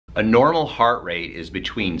A normal heart rate is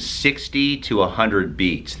between 60 to 100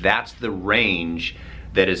 beats. That's the range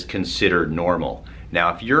that is considered normal.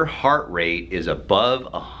 Now, if your heart rate is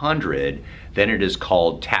above 100, then it is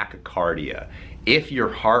called tachycardia. If your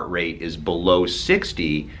heart rate is below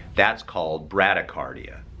 60, that's called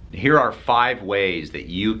bradycardia. Here are 5 ways that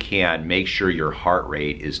you can make sure your heart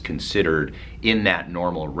rate is considered in that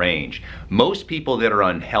normal range. Most people that are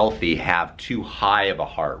unhealthy have too high of a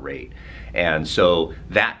heart rate. And so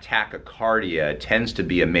that tachycardia tends to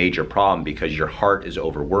be a major problem because your heart is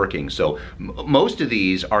overworking. So most of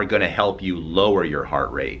these are going to help you lower your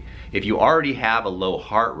heart rate. If you already have a low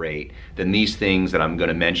heart rate, then these things that I'm going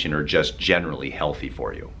to mention are just generally healthy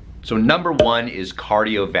for you. So number 1 is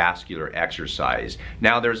cardiovascular exercise.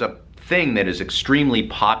 Now there's a thing that is extremely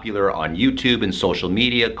popular on YouTube and social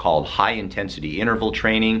media called high intensity interval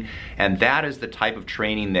training, and that is the type of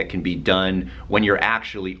training that can be done when you're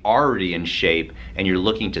actually already in shape and you're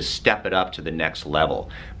looking to step it up to the next level.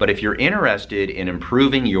 But if you're interested in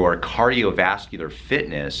improving your cardiovascular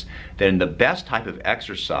fitness, then the best type of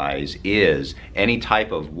exercise is any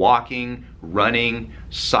type of walking, running,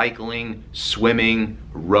 cycling, swimming,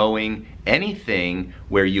 rowing, anything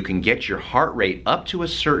where you can get your heart rate up to a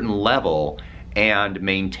certain level and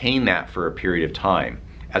maintain that for a period of time.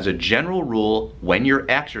 As a general rule, when you're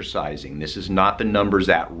exercising, this is not the numbers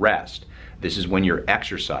at rest, this is when you're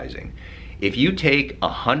exercising. If you take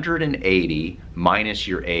 180 minus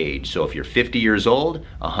your age, so if you're 50 years old,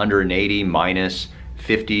 180 minus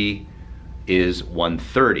 50 is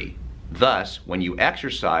 130. Thus, when you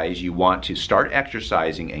exercise, you want to start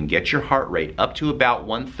exercising and get your heart rate up to about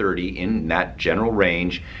 130 in that general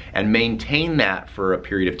range and maintain that for a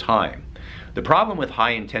period of time. The problem with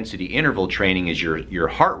high intensity interval training is your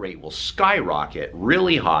heart rate will skyrocket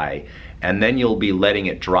really high, and then you'll be letting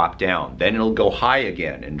it drop down. Then it'll go high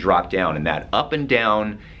again and drop down, and that up and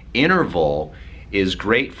down interval is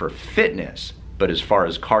great for fitness. But as far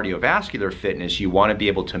as cardiovascular fitness, you want to be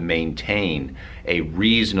able to maintain a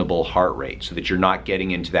reasonable heart rate so that you're not getting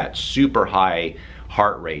into that super high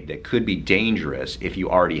heart rate that could be dangerous if you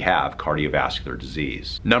already have cardiovascular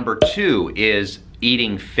disease. Number 2 is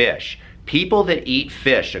eating fish. People that eat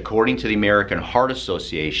fish, according to the American Heart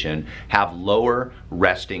Association, have lower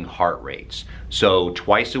resting heart rates. So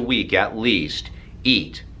twice a week at least,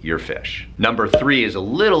 eat your fish. Number 3 is a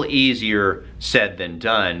little easier said than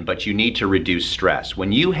done, but you need to reduce stress.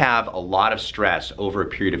 When you have a lot of stress over a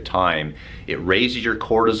period of time, it raises your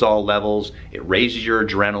cortisol levels, it raises your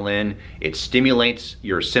adrenaline, it stimulates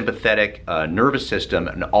your sympathetic nervous system,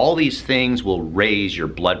 and all these things will raise your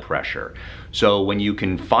blood pressure. So when you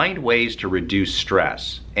can find ways to reduce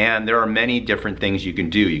stress, and there are many different things you can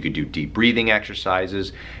do deep breathing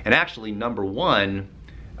exercises, and actually number 1,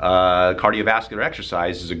 cardiovascular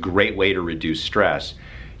exercise is a great way to reduce stress.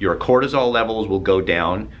 Your cortisol levels will go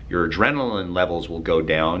down, your adrenaline levels will go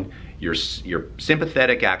down, your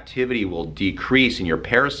sympathetic activity will decrease, and your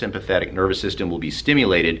parasympathetic nervous system will be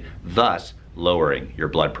stimulated, thus lowering your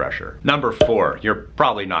blood pressure. Number 4, you're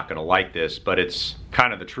probably not going to like this, but it's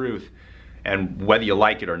kind of the truth, and whether you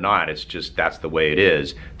like it or not, it's just that's the way it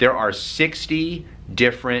is. There are 60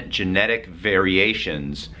 different genetic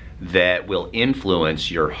variations that will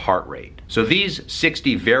influence your heart rate. So these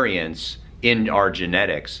 60 variants in our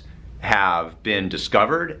genetics have been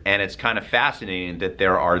discovered, and it's kind of fascinating that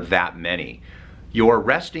there are that many. Your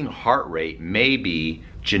resting heart rate may be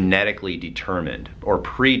genetically determined or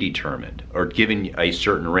predetermined or given a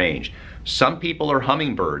certain range. Some people are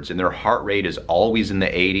hummingbirds and their heart rate is always in the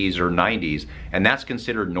 80s or 90s, and that's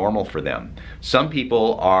considered normal for them. Some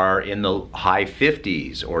people are in the high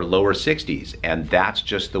 50s or lower 60s, and that's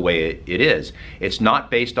just the way it is. It's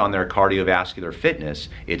not based on their cardiovascular fitness,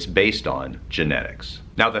 it's based on genetics.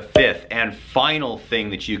 Now the 5th and final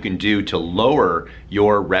thing that you can do to lower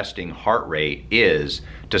your resting heart rate is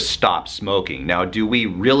to stop smoking. Now, do we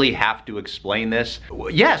really have to explain this?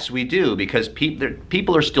 Yes, we do, because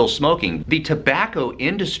people are still smoking. The tobacco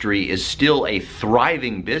industry is still a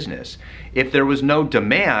thriving business. If there was no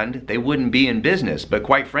demand, they wouldn't be in business. But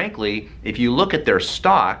quite frankly, if you look at their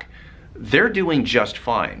stock, they're doing just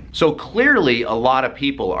fine. So clearly a lot of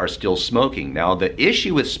people are still smoking. Now the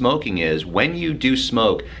issue with smoking is when you do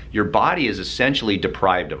smoke, your body is essentially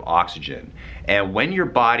deprived of oxygen. And when your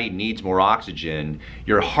body needs more oxygen,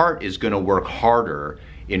 your heart is going to work harder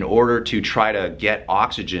in order to try to get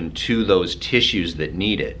oxygen to those tissues that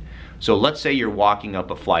need it. So let's say you're walking up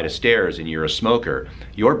a flight of stairs and you're a smoker.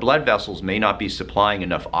 Your blood vessels may not be supplying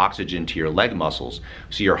enough oxygen to your leg muscles.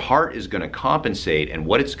 So your heart is going to compensate, and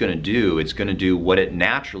what it's going to do, it's going to do what it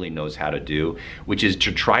naturally knows how to do, which is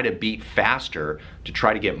to try to beat faster, to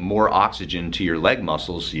try to get more oxygen to your leg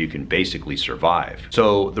muscles so you can basically survive.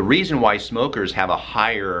 So the reason why smokers have a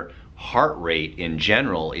higher heart rate in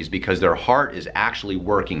general is because their heart is actually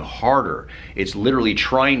working harder. It's literally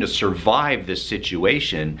trying to survive this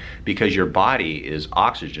situation because your body is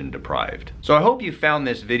oxygen deprived. So I hope you found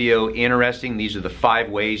this video interesting. These are the 5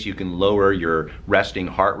 ways you can lower your resting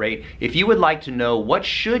heart rate. If you would like to know what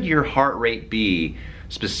should your heart rate be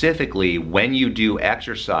specifically when you do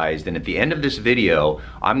exercise, then at the end of this video,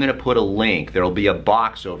 I'm gonna put a link. There'll be a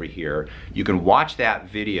box over here. You can watch that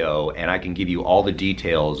video and I can give you all the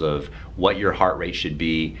details of what your heart rate should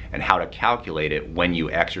be and how to calculate it when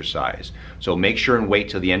you exercise. So make sure and wait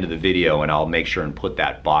till the end of the video and I'll make sure and put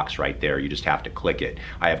that box right there. You just have to click it.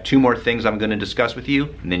 I have 2 more things I'm gonna discuss with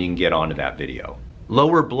you and then you can get on to that video.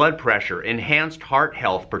 Lower blood pressure, enhanced heart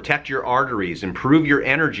health, protect your arteries, improve your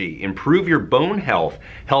energy, improve your bone health,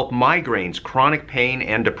 help migraines, chronic pain,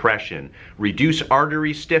 and depression, reduce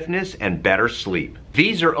artery stiffness, and better sleep.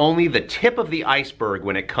 These are only the tip of the iceberg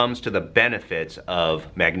when it comes to the benefits of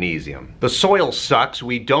magnesium. The soil sucks,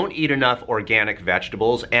 we don't eat enough organic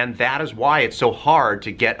vegetables, and that is why it's so hard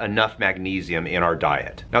to get enough magnesium in our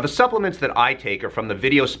diet. Now the supplements that I take are from the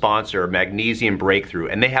video sponsor Magnesium Breakthrough,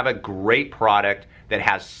 and they have a great product that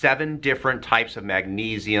has 7 different types of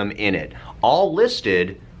magnesium in it, all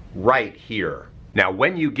listed right here. Now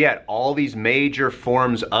when you get all these major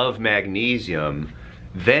forms of magnesium,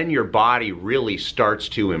 then your body really starts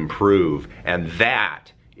to improve, and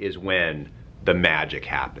that is when the magic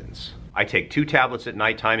happens. I take 2 tablets at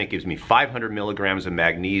nighttime. It gives me 500 milligrams of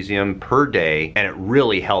magnesium per day, and it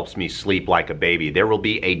really helps me sleep like a baby. There will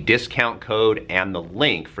be a discount code and the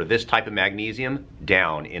link for this type of magnesium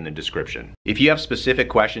down in the description. If you have specific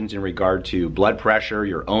questions in regard to blood pressure,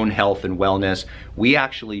 your own health and wellness, we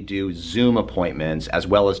actually do Zoom appointments as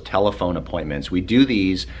well as telephone appointments. We do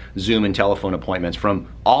these Zoom and telephone appointments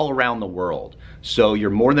from all around the world. So you're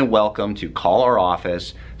more than welcome to call our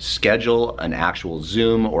office, schedule an actual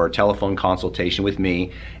Zoom or a telephone consultation with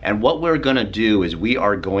me, and what we're gonna do is we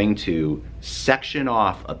are going to section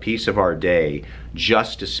off a piece of our day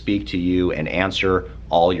just to speak to you and answer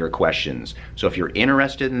all your questions. So if you're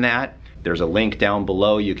interested in that, there's a link down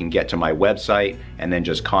below. You can get to my website and then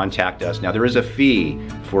just contact us. Now there is a fee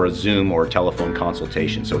for a Zoom or telephone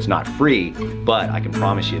consultation, so it's not free, but I can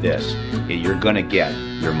promise you this, you're gonna get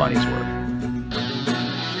your money's worth.